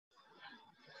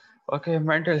Okay,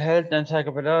 mental health and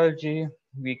psychopathology,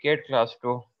 week 8, class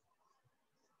 2.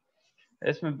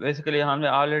 इसमें basically हमने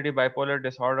already bipolar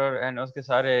disorder and उसके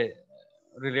सारे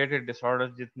रिलेटेड डिसऑर्डर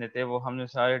जितने थे वो हमने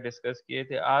सारे डिस्कस किए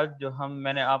थे. आज जो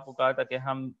मैंने आपको कहा था कि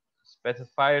हम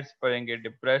स्पेसिफायर्स पढ़ेंगे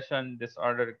डिप्रेशन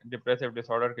डिसऑर्डर, डिप्रेसिव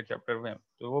डिसऑर्डर के चैप्टर में,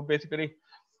 तो वो बेसिकली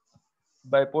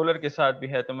बाइपोलर के साथ भी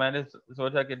है. तो मैंने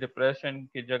सोचा कि डिप्रेशन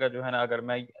की जगह जो है ना, अगर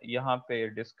मैं यहाँ पे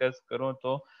डिस्कस करूँ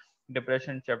तो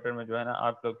डिप्रेशन चैप्टर में जो है ना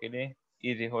आप लोग के लिए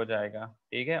इजी हो जाएगा.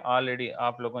 ठीक है, ऑलरेडी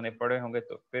आप लोगों ने पढ़े होंगे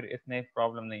तो फिर इतने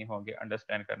प्रॉब्लम नहीं होंगे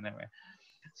अंडरस्टैंड करने में.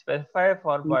 स्पेसिफाई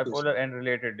फॉर ठीक है bipolar and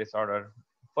related disorder.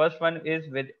 First one is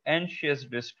with anxious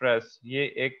distress. ये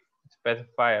एक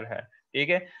स्पेसिफायर है. ठीक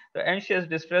है, तो एंशियस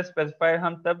डिस्ट्रेस स्पेसिफायर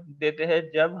हम तब देते हैं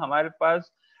जब हमारे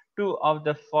पास two of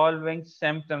the following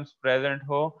symptoms present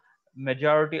हो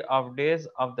majority of days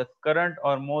of the current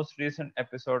or most recent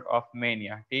episode of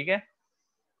mania. ठीक है,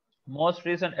 most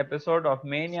recent episode of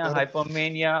mania, sir.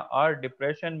 Hypomania और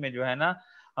डिप्रेशन में जो है ना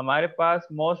हमारे पास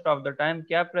मोस्ट ऑफ द टाइम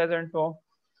क्या प्रेजेंट हो,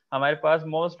 हमारे पास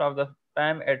most of the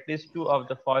time at least two of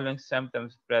the following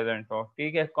symptoms present हो.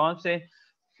 ठीक है, कौन से?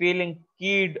 फीलिंग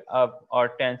कीड अप और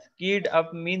टेंस. कीड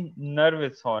अप मीन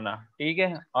नर्वस होना. ठीक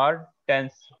है, और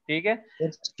टेंस. ठीक है,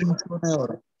 स्क्रीन शो नहीं हो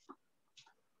रहा।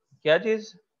 क्या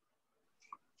चीज?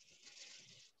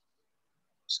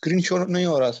 स्क्रीन शो नहीं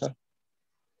हो रहा सर।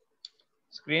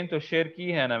 स्क्रीन तो शेयर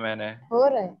की है ना मैंने. हो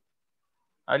रहा है.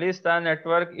 अलीस्ता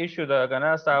नेटवर्क इशू था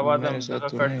ना, आवाज़ मेरे साथ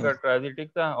तो कट नहीं हो कट रहा है. ठीक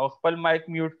था, और पल माइक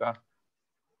म्यूट का.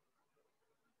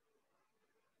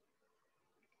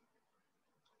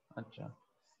 अच्छा,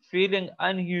 फीलिंग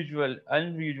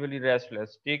अनयूजुअली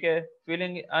रेस्टलेस. ठीक है,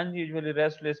 फीलिंग अनयूजुअली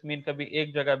रेस्टलेस मीन कभी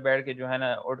एक जगह बैठ के जो है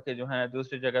ना उठ के जो है ना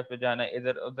दूसरी जगह पे जाना,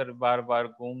 इधर उधर बार बार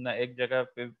घूमना, एक जगह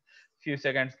पे फ्यू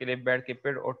सेकंड्स के लिए बैठ के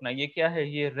फिर उठना, ये क्या है?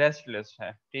 ये रेस्टलेस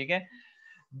है. ठीक है,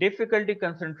 difficulty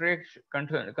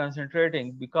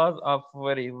concentrating because of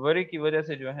worry. Worry की वजह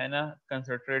से जो है ना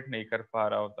कंसंट्रेट नहीं कर पा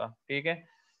रहा होता. ठीक है,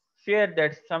 fear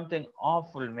that something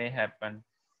awful may happen.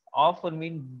 awful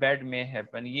mean bad may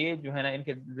happen. ये जो है ना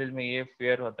इनके दिल में ये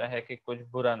fear होता है कि कुछ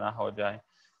बुरा ना हो जाए.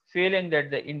 feeling that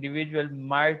the individual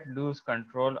might lose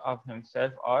control of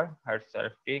himself or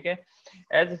herself. ठीक है,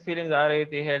 ऐसी feelings आ रही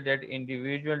थी है that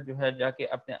individual जो है जाके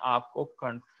अपने आप को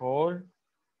control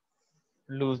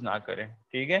लूज ना करें.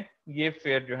 ठीक है, ये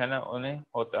फेयर जो है ना उन्हें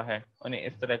होता है, उन्हें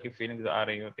इस तरह की फीलिंग्स आ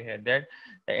रही होती है दैट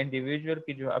द इंडिविजुअल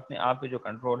की जो अपने आप पे जो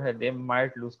कंट्रोल है they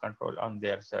might lose control on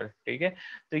their self. ठीक है,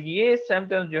 तो ये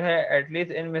सिम्टम्स जो है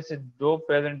एटलीस्ट इनमें से दो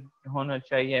प्रेजेंट होना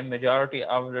चाहिए majority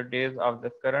of the days of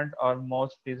the current और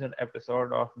most recent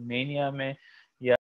episode of mania में.